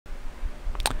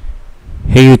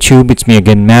Hey YouTube, it's me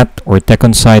again, Matt, or tech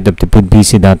on site of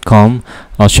thepudpc.com.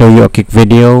 I'll show you a quick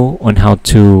video on how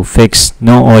to fix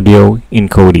no audio in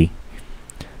Kodi.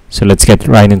 So let's get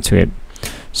right into it.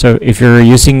 So if you're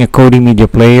using a Kodi media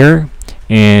player,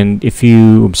 and if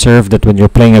you observe that when you're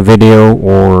playing a video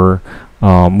or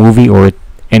movie or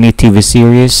any TV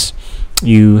series,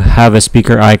 you have a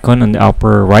speaker icon on the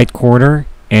upper right corner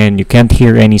and you can't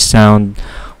hear any sound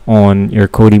on your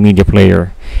Kodi media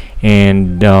player.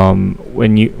 And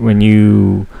when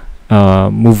you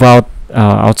move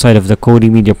outside of the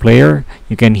Kodi media player,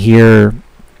 you can hear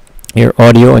your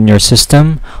audio on your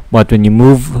system, but when you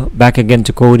move back again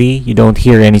to Kodi, you don't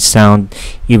hear any sound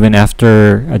even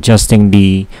after adjusting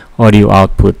the audio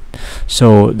output.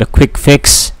 So the quick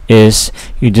fix is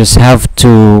you just have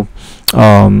to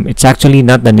it's actually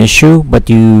not an issue,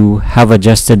 but you have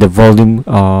adjusted the volume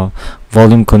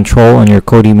control on your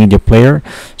Kodi media player.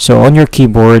 So on your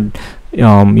keyboard,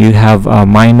 you have a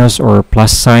minus or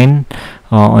plus sign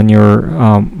on your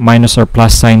minus or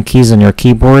plus sign keys on your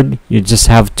keyboard. You just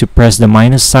have to press the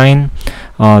minus sign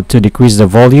to decrease the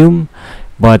volume,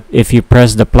 but if you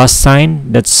press the plus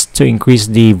sign, that's to increase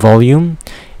the volume.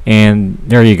 And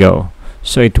there you go.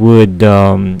 So it would,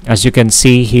 as you can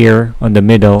see here on the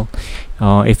middle,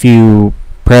 if you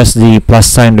press the plus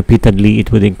sign repeatedly,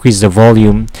 it would increase the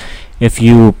volume. If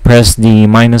you press the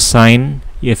minus sign,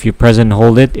 if you press and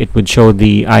hold it, it would show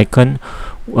the icon,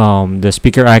 the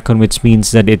speaker icon, which means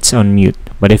that it's on mute.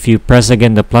 But if you press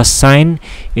again the plus sign,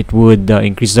 it would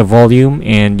increase the volume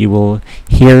and you will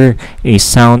hear a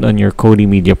sound on your Kodi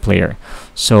media player.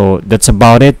 So that's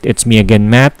about it. It's me again,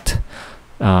 Matt.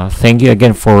 Thank you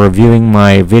again for reviewing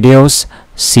my videos.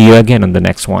 See you again on the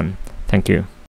next one. Thank you.